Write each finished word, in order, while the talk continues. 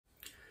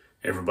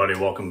Hey everybody,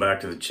 welcome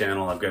back to the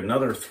channel. I've got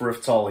another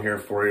thrift haul here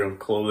for you,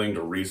 clothing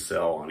to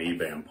resell on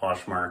eBay and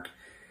Poshmark.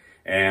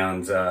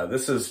 And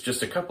this is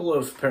just a couple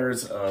of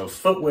pairs of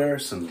footwear,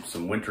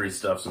 some wintry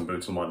stuff, some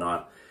boots and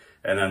whatnot,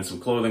 and then some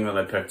clothing that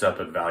I picked up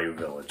at Value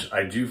Village.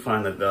 I do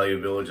find that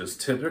Value Village is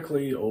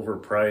typically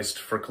overpriced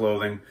for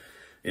clothing,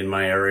 in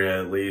my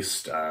area at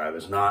least.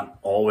 There's not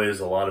always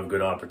a lot of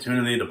good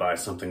opportunity to buy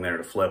something there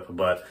to flip,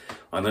 but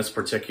on this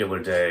particular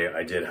day,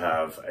 I did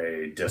have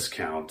a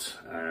discount,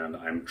 and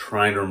I'm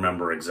trying to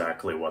remember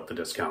exactly what the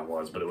discount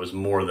was, but it was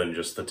more than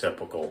just the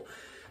typical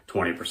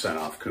 20%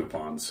 off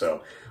coupon.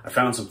 So I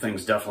found some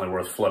things definitely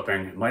worth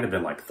flipping. It might have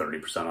been like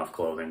 30% off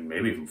clothing,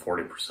 maybe even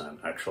 40%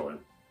 actually.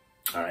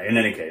 In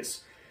any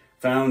case,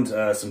 found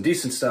some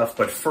decent stuff,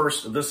 but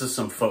first, this is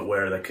some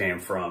footwear that came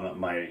from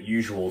my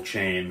usual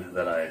chain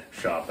that I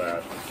shop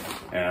at,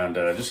 and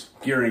just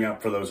gearing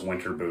up for those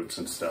winter boots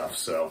and stuff.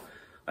 So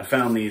I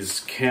found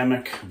these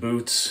Kamek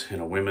boots in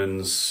a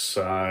women's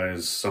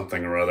size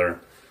something or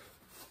other.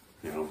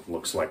 You know,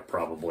 looks like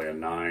probably a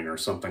 9 or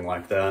something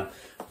like that.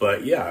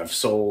 But yeah, I've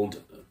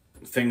sold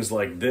things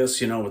like this,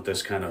 you know, with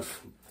this kind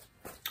of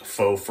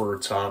faux fur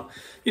top,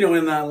 you know,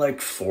 in that like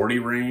 40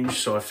 range.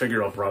 So I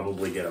figured I'll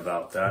probably get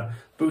about that.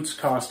 Boots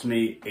cost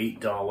me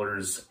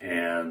 $8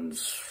 and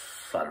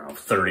I don't know,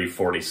 30,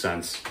 40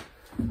 cents,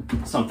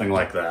 something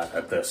like that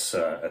at this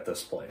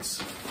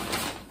place.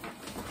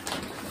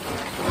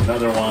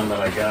 Another one that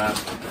I got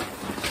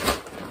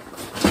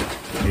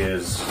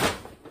is,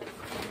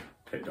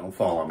 okay, don't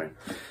follow me.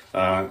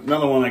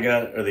 Another one I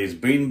got are these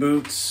bean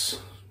boots.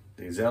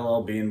 These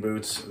LL Bean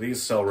boots,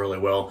 these sell really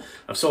well.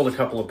 I've sold a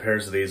couple of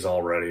pairs of these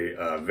already,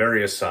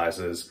 various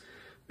sizes.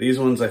 These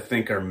ones I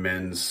think are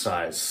men's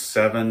size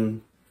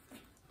 7.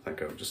 I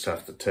think I would just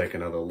have to take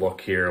another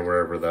look here,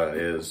 wherever that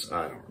is.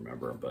 I don't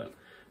remember, but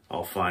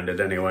I'll find it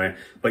anyway.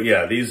 But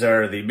yeah, these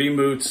are the bean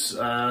boots.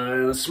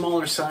 A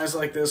smaller size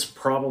like this,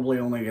 probably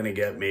only gonna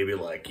get maybe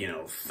like, you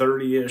know,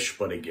 30-ish,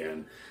 but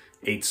again,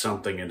 8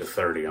 something into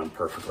 30, I'm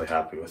perfectly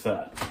happy with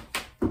that.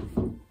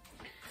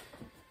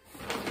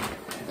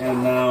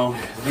 And now,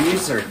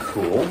 these are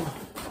cool.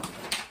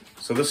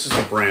 So this is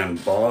the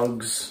brand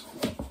Boggs,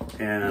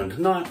 and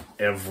not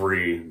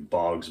every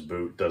Boggs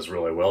boot does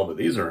really well, but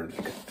these are in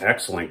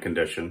excellent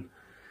condition.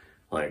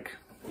 Like,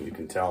 you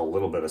can tell a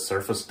little bit of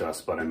surface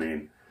dust, but I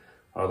mean,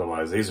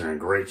 otherwise these are in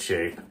great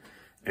shape.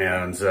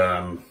 And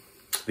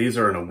these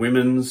are in a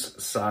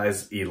women's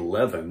size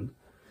 11,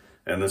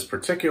 and this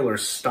particular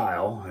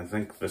style, I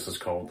think this is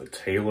called the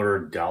Taylor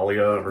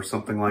Dahlia or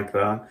something like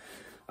that.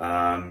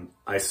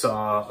 I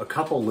saw a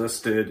couple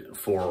listed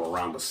for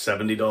around the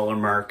 $70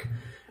 mark,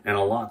 and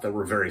a lot that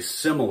were very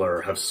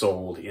similar have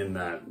sold in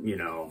that, you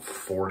know,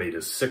 $40 to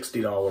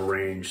 $60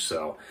 range.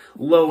 So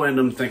low end,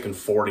 I'm thinking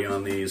 40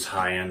 on these,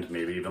 high end,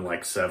 maybe even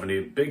like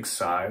 70, big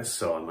size.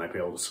 So I might be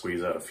able to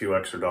squeeze out a few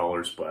extra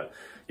dollars, but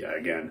yeah,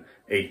 again,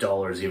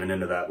 $8 even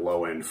into that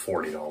low end,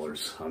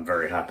 $40. I'm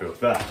very happy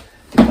with that.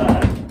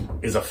 That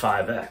is a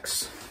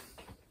 5X.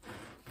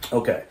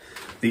 Okay.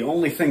 The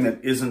only thing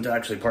that isn't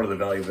actually part of the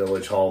Value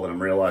Village haul that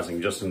I'm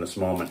realizing just in this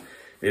moment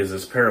is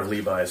this pair of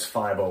Levi's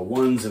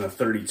 501s in a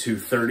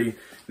 3230.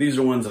 These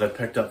are ones that I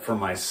picked up for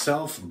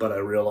myself, but I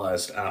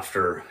realized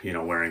after, you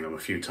know, wearing them a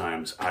few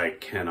times, I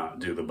cannot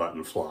do the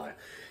button fly.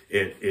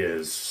 It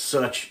is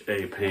such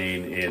a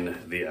pain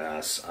in the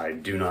ass. I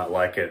do not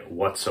like it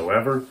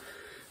whatsoever,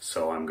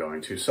 so I'm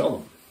going to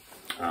sell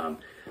them.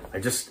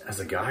 As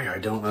a guy, I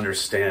don't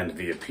understand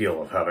the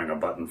appeal of having a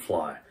button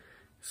fly.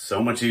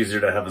 So much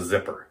easier to have a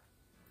zipper.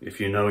 If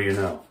you know, you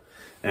know.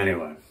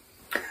 Anyway.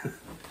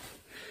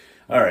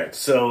 All right,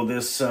 so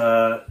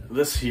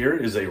this here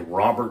is a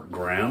Robert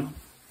Graham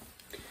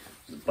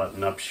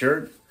button-up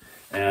shirt.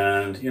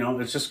 And, you know,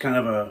 it's just kind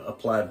of a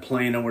plaid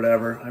plain or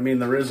whatever. I mean,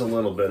 there is a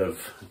little bit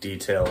of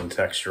detail and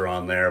texture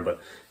on there,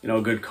 but, you know,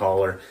 a good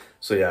collar.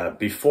 So, yeah,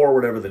 before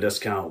whatever the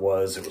discount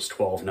was, it was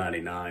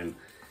 $12.99.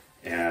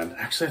 And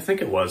actually, I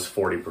think it was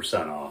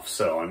 40% off.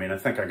 So, I mean, I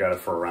think I got it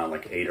for around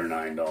like $8 or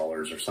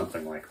 $9 or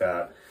something like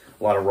that.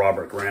 A lot of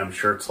Robert Graham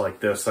shirts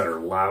like this that are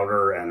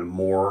louder and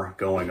more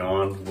going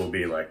on will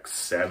be like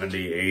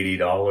 $70,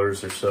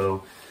 $80 or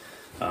so.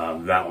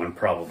 That one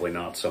probably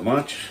not so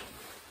much.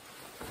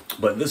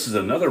 But this is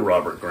another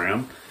Robert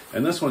Graham,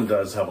 and this one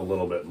does have a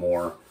little bit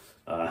more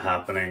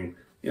happening.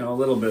 You know, a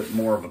little bit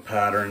more of a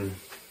pattern.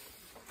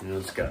 You know,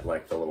 it's got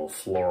like the little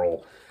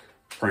floral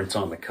print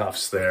on the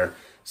cuffs there.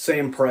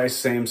 Same price,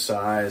 same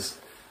size.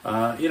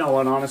 You know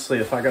what, honestly,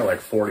 if I got like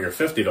 $40 or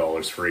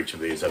 $50 for each of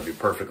these, I'd be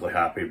perfectly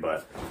happy,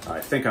 but I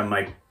think I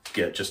might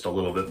get just a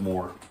little bit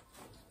more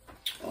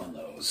on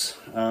those.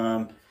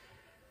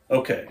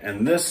 Okay,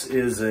 and this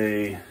is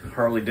a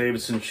Harley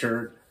Davidson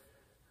shirt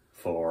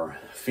for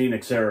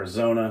Phoenix,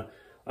 Arizona.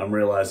 I'm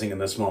realizing in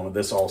this moment,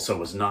 this also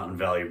was not in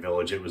Value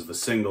Village. It was the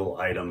single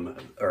item,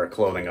 or a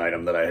clothing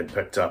item that I had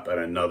picked up at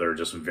another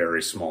just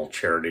very small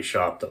charity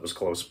shop that was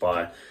close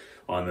by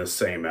on this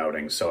same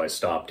outing. So I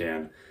stopped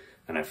in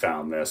and I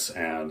found this,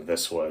 and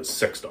this was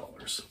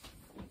 $6.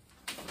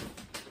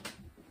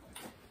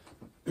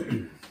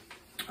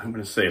 I'm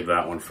going to save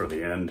that one for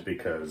the end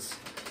because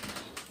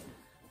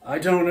I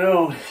don't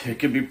know. It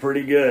could be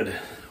pretty good.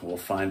 We'll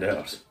find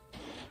out.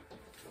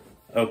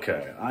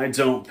 Okay, I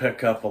don't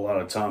pick up a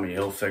lot of Tommy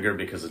Hilfiger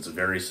because it's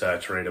very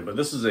saturated, but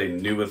this is a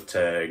new with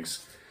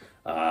tags,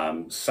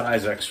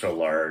 size extra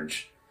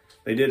large.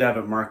 They did have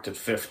it marked at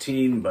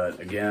 15, but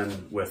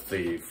again, with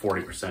the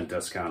 40%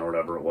 discount or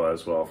whatever it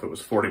was, well, if it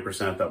was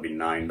 40%, that'd be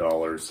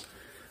 $9.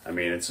 I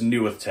mean, it's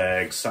new with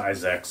tags,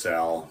 size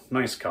XL,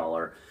 nice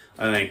color.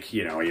 I think,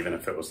 you know, even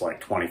if it was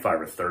like $25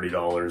 or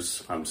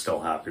 $30, I'm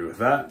still happy with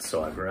that,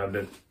 so I grabbed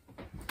it.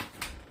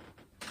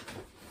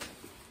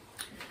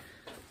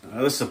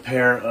 This is a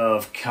pair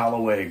of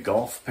Callaway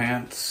golf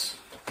pants.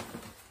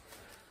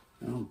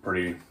 You know,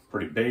 pretty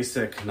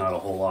basic, not a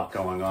whole lot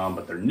going on,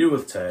 but they're new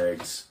with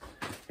tags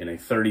in a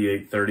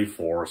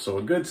 38-34, so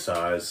a good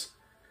size.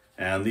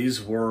 And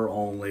these were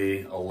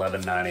only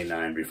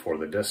 $11.99 before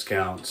the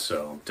discount,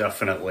 so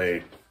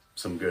definitely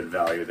some good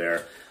value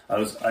there.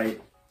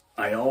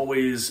 I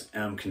always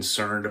am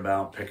concerned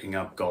about picking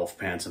up golf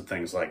pants and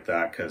things like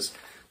that because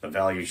the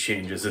value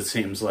changes, it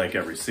seems like,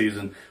 every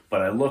season.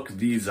 But I looked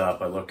these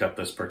up, I looked up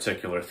this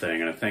particular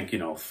thing, and I think, you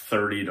know,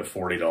 $30 to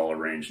 $40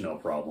 range, no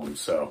problem.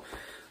 So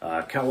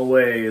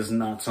Callaway is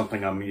not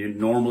something I'm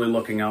normally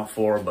looking out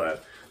for,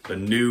 but the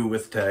new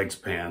with tags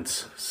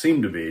pants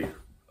seem to be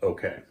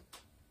okay.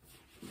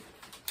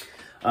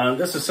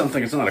 This is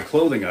something, it's not a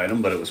clothing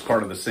item, but it was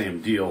part of the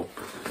same deal.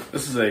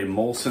 This is a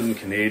Molson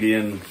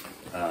Canadian,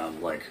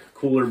 like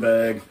cooler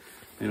bag,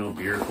 you know,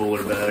 beer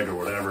cooler bag or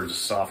whatever,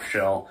 just soft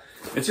shell.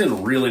 It's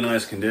in really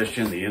nice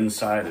condition. The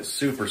inside is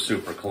super,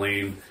 super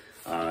clean.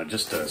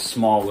 Just a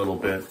small little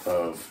bit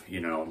of, you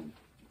know,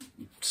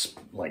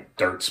 like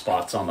dirt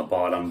spots on the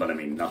bottom, but I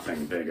mean,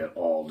 nothing big at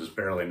all, just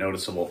barely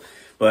noticeable.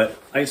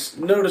 But I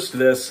noticed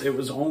this, it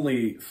was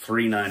only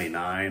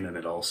 $3.99 and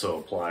it also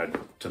applied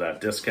to that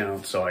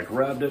discount. So I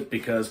grabbed it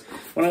because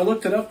when I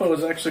looked it up, I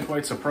was actually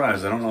quite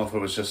surprised. I don't know if it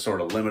was just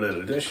sort of limited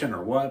edition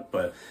or what,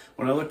 but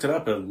when I looked it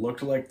up, it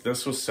looked like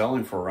this was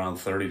selling for around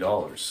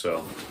 $30.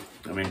 So,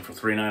 I mean, for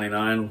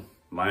 $3.99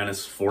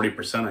 minus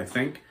 40%, I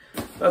think,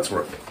 that's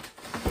worth it.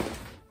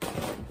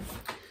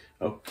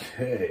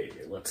 Okay,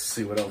 let's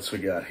see what else we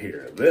got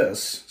here.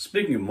 This,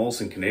 speaking of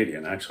Molson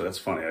Canadian, actually that's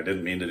funny, I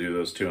didn't mean to do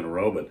those two in a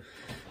row, but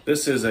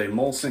this is a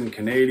Molson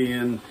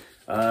Canadian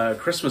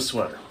Christmas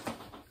sweater.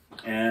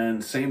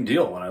 And same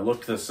deal, when I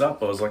looked this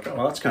up, I was like,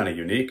 oh, that's kind of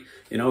unique.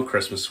 You know,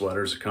 Christmas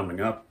sweaters are coming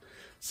up,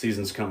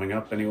 season's coming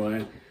up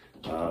anyway.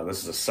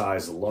 This is a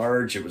size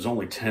large, it was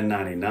only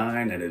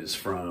 $10.99 and it is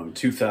from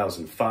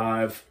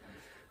 2005.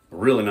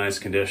 Really nice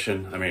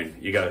condition. I mean,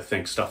 you got to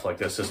think stuff like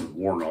this isn't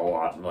worn a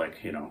lot.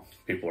 Like, you know,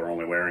 people are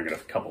only wearing it a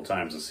couple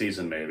times a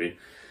season, maybe.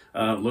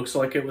 Looks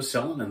like it was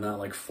selling in that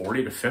like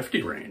 40 to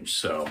 50 range.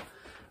 So,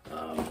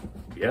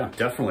 yeah,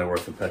 definitely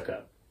worth a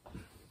pickup.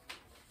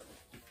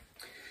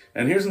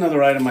 And here's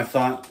another item I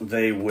thought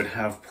they would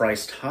have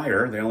priced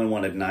higher. They only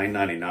wanted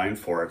 $9.99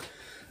 for it.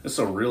 This is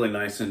a really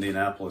nice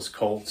Indianapolis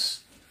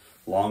Colts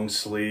long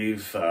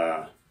sleeve.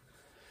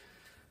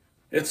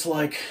 It's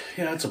like,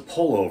 yeah, it's a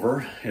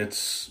pullover.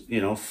 It's, you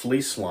know,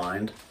 fleece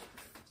lined,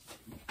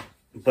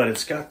 but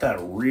it's got that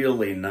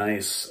really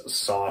nice,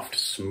 soft,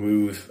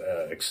 smooth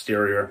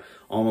exterior,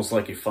 almost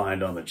like you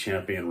find on the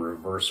Champion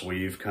reverse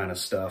weave kind of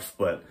stuff.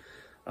 But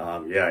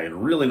yeah, in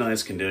really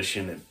nice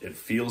condition. It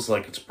feels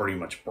like it's pretty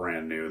much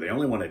brand new. They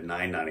only wanted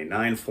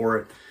 $9.99 for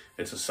it.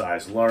 It's a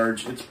size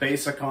large. It's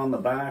basic on the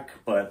back,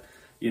 but,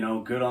 you know,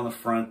 good on the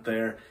front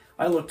there.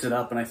 I looked it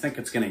up and I think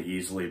it's going to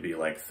easily be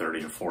like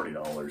 $30 to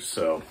 $40.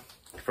 So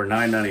for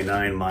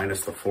 $9.99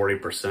 minus the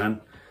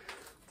 40%,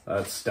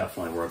 that's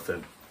definitely worth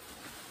it.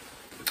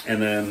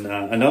 And then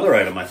another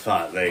item I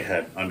thought they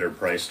had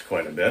underpriced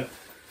quite a bit,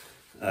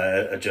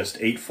 at just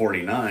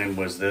 $8.49,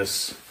 was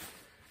this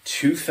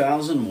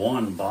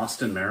 2001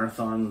 Boston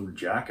Marathon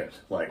jacket.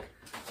 Like,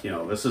 you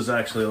know, this is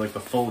actually like the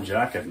full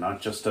jacket, not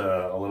just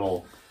a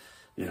little,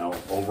 you know,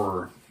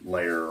 over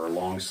layer or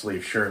long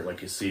sleeve shirt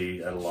like you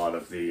see at a lot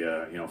of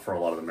the, you know, for a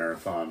lot of the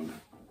marathon,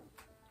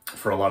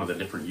 for a lot of the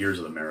different years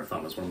of the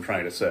marathon is what I'm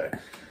trying to say.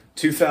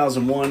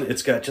 2001,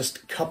 it's got just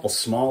a couple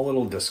small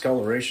little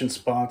discoloration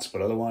spots,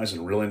 but otherwise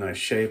in really nice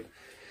shape.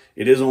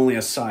 It is only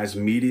a size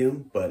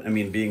medium, but I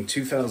mean, being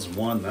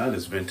 2001, that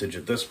is vintage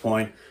at this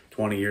point.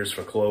 20 years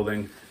for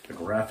clothing. The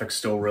graphic's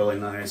still really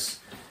nice.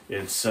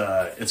 It's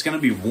going to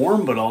be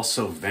warm, but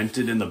also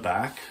vented in the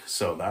back,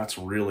 so that's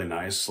really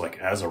nice. Like,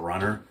 as a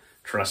runner,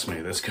 trust me,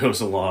 this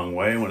goes a long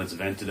way when it's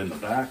vented in the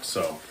back.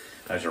 So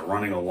as you're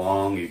running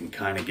along, you can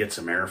kind of get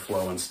some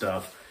airflow and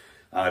stuff.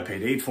 I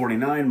paid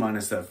 $8.49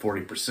 minus that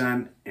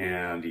 40%,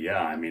 and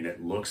yeah, I mean,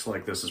 it looks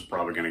like this is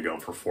probably going to go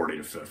for 40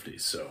 to 50.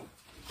 So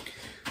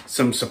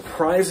some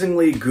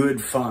surprisingly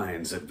good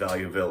finds at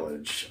Value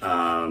Village,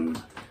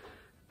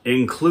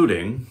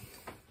 including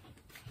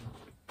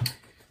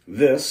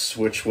this,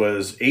 which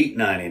was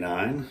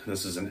 $8.99.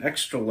 This is an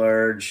extra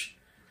large,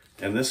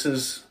 and this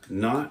is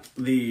not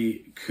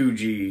the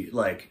Coogee,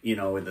 like, you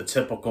know, the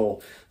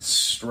typical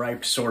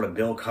striped sort of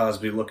Bill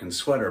Cosby looking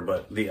sweater,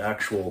 but the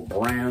actual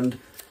brand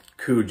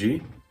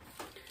Coogee.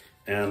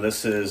 And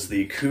this is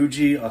the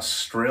Coogee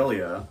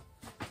Australia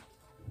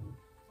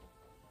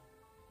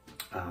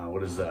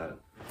what is that?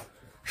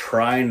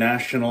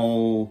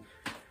 Tri-national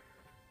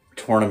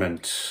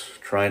tournament,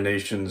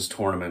 Tri-Nations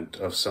tournament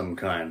of some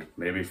kind.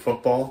 Maybe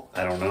football,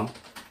 I don't know,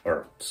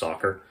 or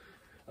soccer.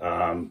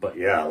 But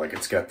yeah, like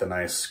it's got the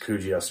nice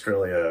Coogee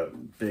Australia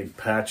big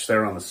patch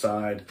there on the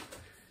side.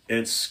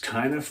 It's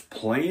kind of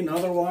plain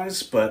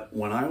otherwise, but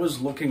when I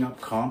was looking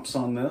up comps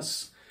on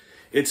this,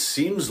 it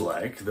seems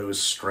like those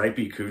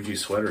stripy Coogee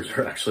sweaters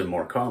are actually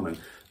more common.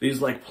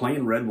 These like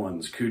plain red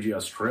ones, Coogee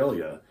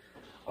Australia,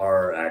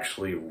 are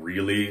actually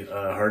really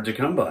hard to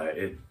come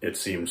by. It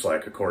seems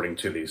like, according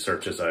to the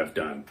searches I've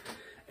done.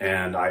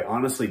 And I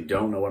honestly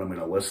don't know what I'm going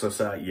to list this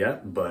at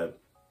yet, but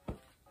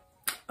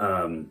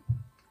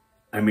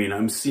I mean,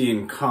 I'm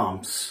seeing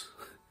comps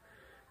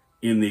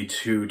in the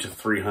 $200 to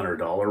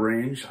 $300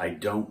 range. I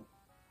don't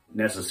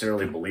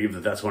necessarily believe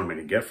that that's what I'm going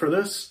to get for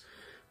this,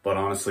 but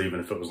honestly, even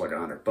if it was like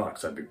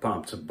 $100, I'd be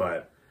pumped.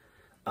 But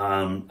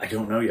I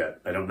don't know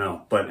yet. I don't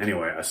know. But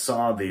anyway, I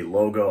saw the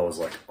logo. I was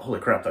like, holy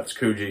crap, that's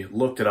Coogee.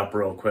 Looked it up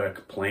real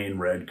quick. Plain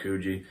red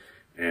Coogee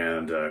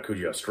and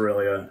Coogee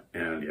Australia.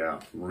 And yeah,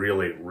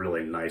 really,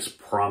 really nice,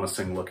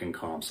 promising looking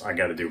comps. I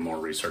got to do more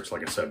research,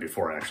 like I said,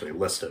 before I actually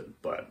list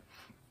it. But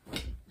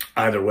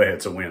either way,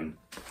 it's a win.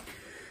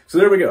 So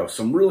there we go.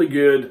 Some really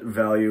good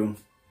value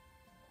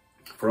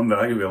from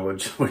Value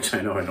Village, which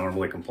I know I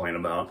normally complain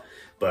about.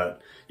 But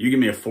you give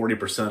me a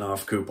 40%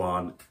 off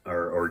coupon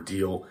or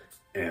deal,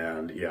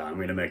 and yeah, I'm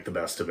going to make the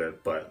best of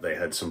it. But they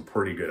had some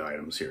pretty good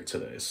items here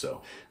today.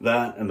 So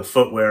that and the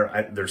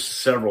footwear, there's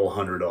several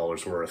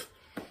 $100 worth.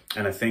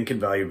 And I think in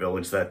Value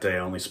Village that day I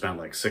only spent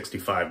like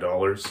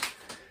 $65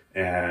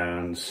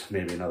 and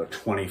maybe another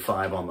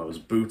 $25 on those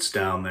boots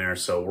down there.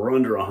 So we're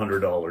under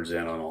 $100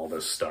 in on all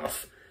this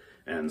stuff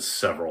and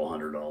several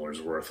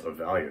 $100 worth of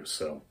value.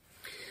 So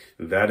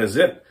that is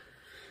it.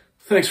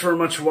 Thanks very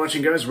much for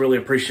watching, guys. Really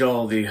appreciate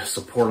all the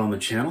support on the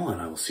channel,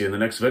 and I will see you in the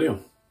next video.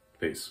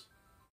 Peace.